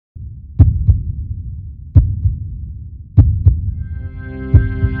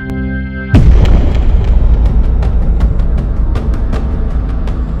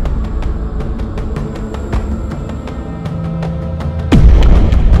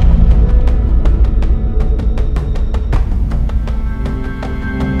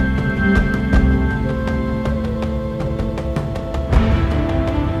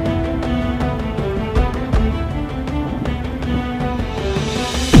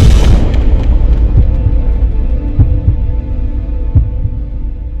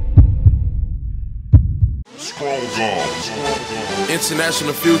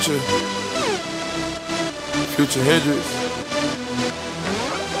International Future, Future Hendrix,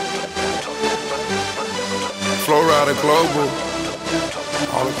 Flo Rida Global,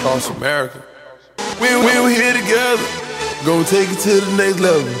 all across America. We here together, gonna take it to the next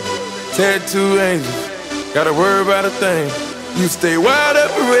level. Tattoo angels, gotta worry about a thing. You stay wide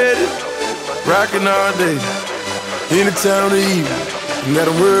up and ready, rockin' all day, any time of the evening. You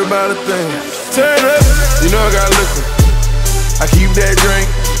gotta worry about a thing. Turn up, you know I got liquor, I keep that drink.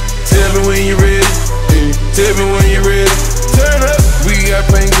 Tell me when you're ready, tell me when you're ready. Turn up, we got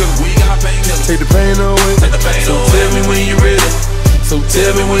painkillers, take the pain away. So tell me when you're ready, so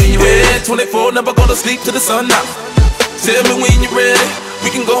tell me when you're ready. 24, never go to sleep till the sun out. Tell me when you're ready,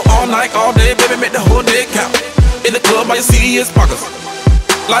 we can go all night, all day, baby, make the whole day count. In the club, all you see is pockets,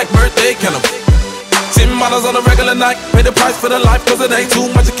 like birthday candles. 10 models on a regular night, pay the price for the life, cause it ain't too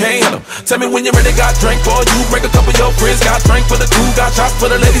much, you can't handle. Tell me when you're ready, got drink for you, break a couple of your friends, got drink for the crew, got shots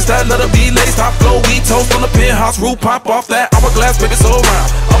for the ladies that let her be ladies. Top flow, we toast on the penthouse roof, pop off that hourglass, baby, so round.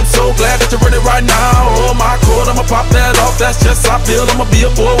 I'm so glad that you're ready right now. Oh my God, I'ma pop that off, that's just how I feel, I'ma be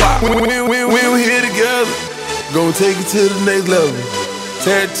here for a while. We here together, gonna take it to the next level.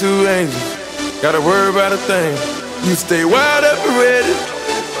 Tattoo angels, gotta worry about a thing. You stay wide up and ready,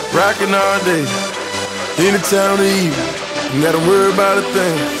 rockin' all day, any time of the evening. You gotta worry about a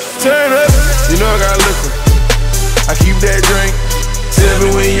thing. Turn up, you know I got liquor, I keep that drink. Tell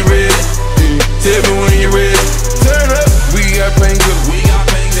me when you're ready, tell me when you're ready. Turn up, we got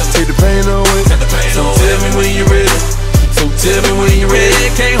painkillers, take the pain away. So tell me when you're ready, so tell me when you're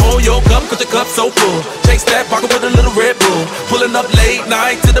ready. Can't hold your cup, cause your cup's so full. Chase that pocket with a little Red Bull. Pulling up late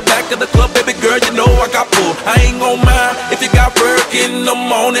night to the back of the club, baby girl, you know I got pull. I ain't gon' mind if you got work in the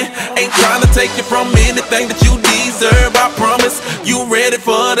morning. Ain't trying to take you from anything that you deserve, I promise. You ready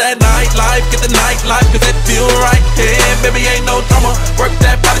for that nightlife, get the nightlife, cause it feel right. Yeah, baby, ain't no drama. Work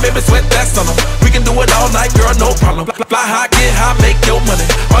that body, baby, sweat that summer. We can do it all night, girl, no problem. Fly high, get high, make your money.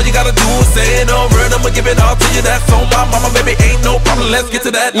 All you gotta do is say it over, and I'ma give it all to you. That's on my mama, baby, ain't no problem. Let's get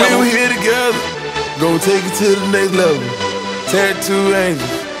to that level. We here together, gonna take it to the next level. Tattoo angels,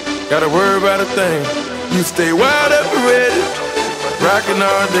 gotta worry about a thing. You stay wide up and ready, rockin'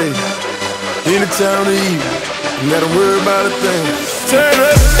 all day, any time of the evening. You gotta worry about a thing. Turn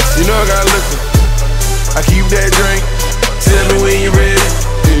up, you know I got liquor, I keep that drink. Tell me when you're ready,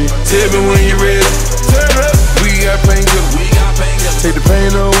 tell me when you're ready. Turn up, we got painkillers, take the pain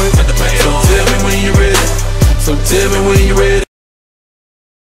away. So tell me when you're ready, so tell me when you're ready.